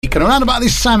week. And around about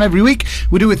this time every week,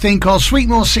 we do a thing called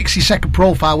Sweetmore 60-second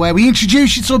profile, where we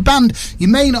introduce you to a band you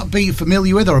may not be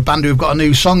familiar with, or a band who've got a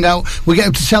new song out. We get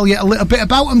them to tell you a little bit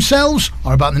about themselves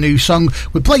or about the new song.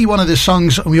 We play you one of the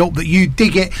songs, and we hope that you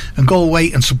dig it and go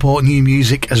away and support new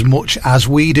music as much as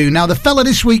we do. Now, the fella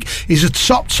this week is a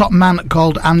top man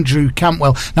called Andrew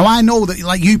Cantwell. Now, I know that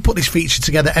like you put this feature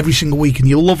together every single week and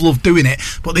you love doing it,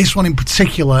 but this one in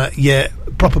particular, yeah,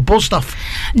 proper buzzed off.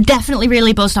 Definitely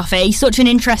really buzzed off it. He's such an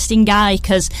interesting guy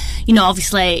because, you know,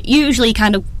 obviously usually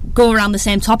kind of go around the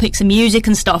same topics and music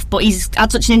and stuff, but he's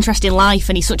had such an interesting life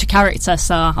and he's such a character,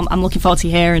 so I'm looking forward to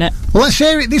hearing it. Well, let's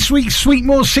hear it. This week's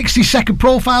Sweetmore 60-second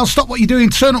profile. Stop what you're doing,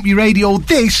 turn up your radio.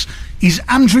 This is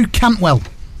Andrew Cantwell.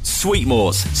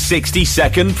 Sweetmore's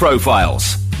 60-second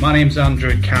profiles. My name's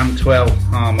Andrew Cantwell.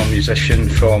 I'm a musician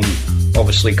from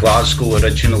obviously Glasgow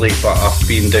originally, but I've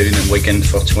been down in Wigan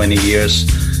for 20 years.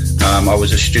 I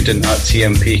was a student at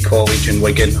TMP College in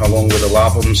Wigan along with the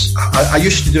Lavums. I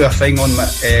used to do a thing on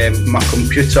my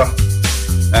computer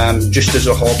just as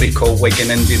a hobby called Wigan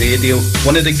Indie Radio.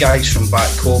 One of the guys from back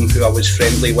home who I was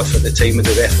friendly with at the time of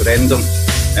the referendum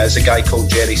is a guy called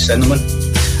Jerry Cinnamon.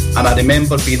 And I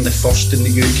remember being the first in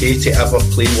the UK to ever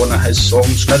play one of his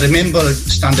songs. I remember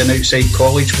standing outside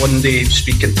college one day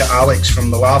speaking to Alex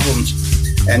from the Lavums,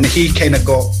 and he kind of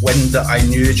got wind that I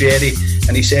knew Jerry,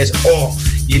 and he says, "Oh,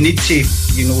 you need to,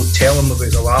 you know, tell him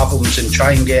about the Lavums and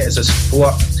try and get as a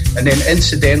support." And then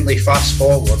incidentally, fast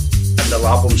forward, and the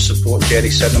Lavums support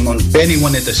Jerry Cinnamon. If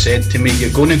anyone had said to me, "You're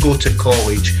going to go to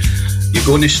college, you're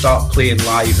going to start playing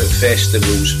live at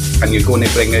festivals, and you're going to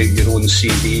bring out your own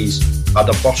CDs," I'd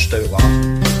have burst out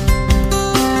laughing.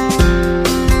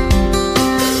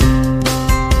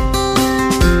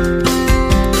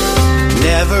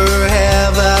 Never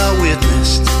have I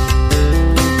witnessed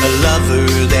a lover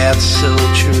that's so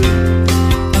true,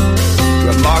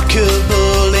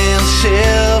 remarkable and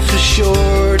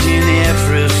self-assured in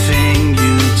everything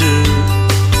you do.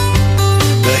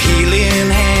 The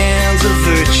healing hands of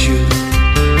virtue,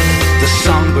 the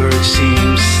songbird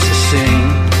seems to sing.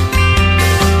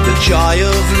 The joy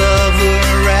of love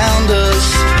around us,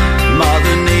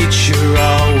 Mother Nature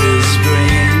always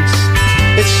brings.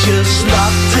 It's just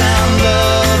lockdown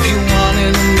love, you one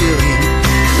in a million.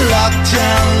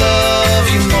 Lockdown love,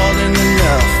 you more than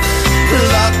enough.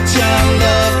 Lockdown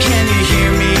love, can you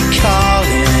hear me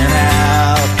calling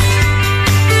out?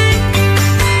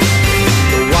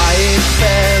 The white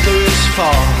feathers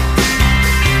fall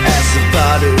as the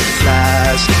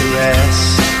butterflies caress.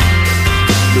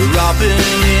 The robin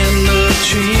in the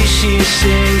tree, she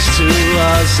sings to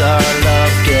us, our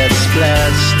love gets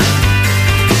blessed.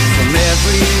 From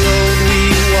every road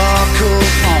we walk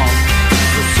upon,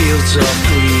 the fields of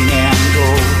green and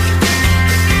gold.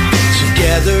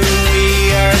 Together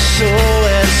we are so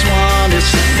as one,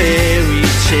 it's a fairy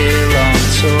tale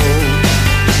untold.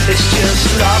 It's just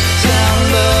lockdown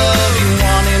love, you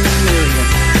one in a million.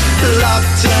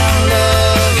 Lockdown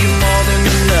love, you more than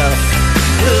enough.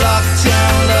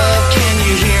 Lockdown love, can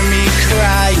you hear me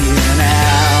crying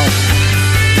out?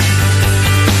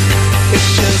 It's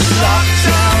just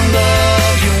lockdown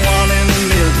love, you one in a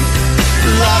million.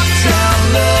 Lockdown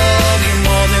love, you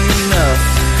more than enough.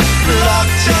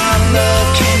 Lockdown love,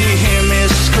 can you hear me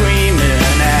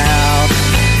screaming out?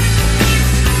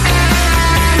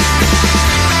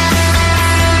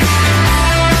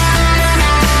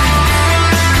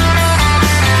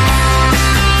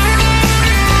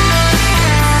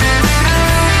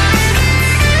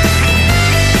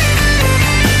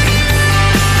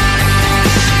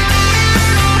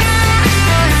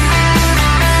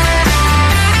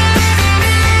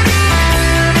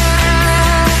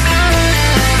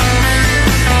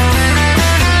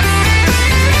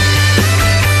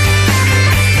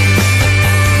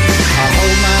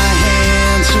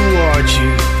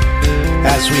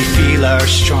 As we feel our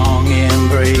strong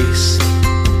embrace,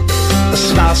 a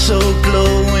smile so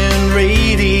glowing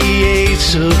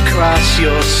radiates across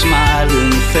your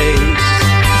smiling face.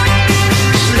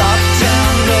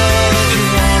 Lockdown love, you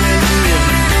one in a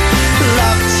million.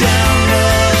 Lockdown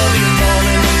love, you more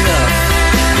than enough.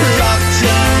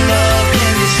 Lockdown love,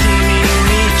 can you see me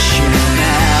reaching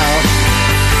out?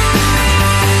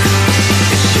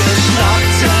 It's just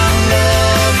lockdown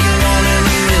love, you one in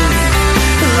a million.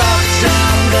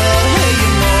 Lockdown love, hey, you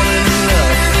more than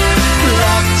enough.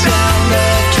 Lockdown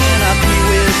love, can I be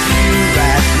with you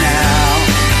right now?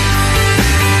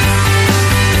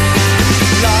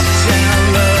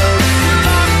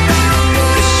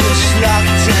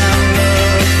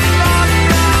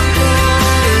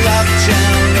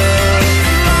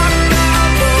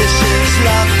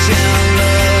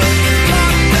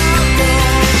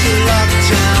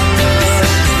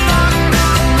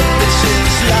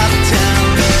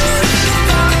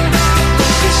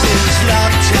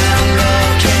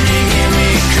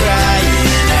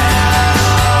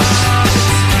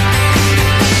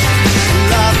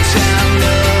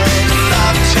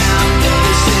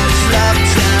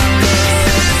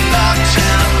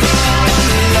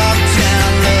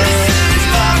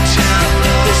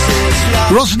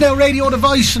 Rossendale Radio, the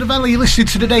voice of the valley. You're listening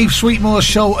to the Dave Sweetmore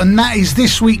Show, and that is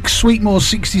this week's Sweetmore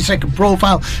 60-second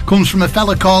profile. Comes from a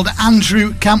fella called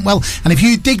Andrew Cantwell. And if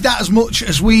you dig that as much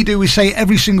as we do, we say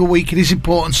every single week, it is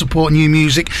important supporting new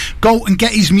music. Go and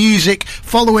get his music,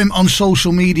 follow him on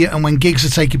social media, and when gigs are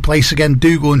taking place again,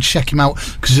 do go and check him out,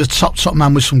 because he's a top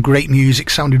man with some great music.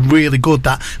 Sounded really good,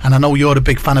 that, and I know you're a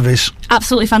big fan of his.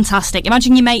 Absolutely fantastic.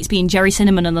 Imagine your mates being Jerry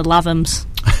Cinnamon and the Lathams.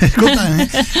 Good time,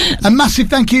 eh? A massive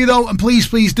thank you though, and please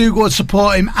do go and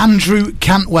support him, Andrew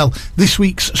Cantwell. This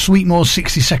week's Sweetmore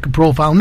 60-second profile.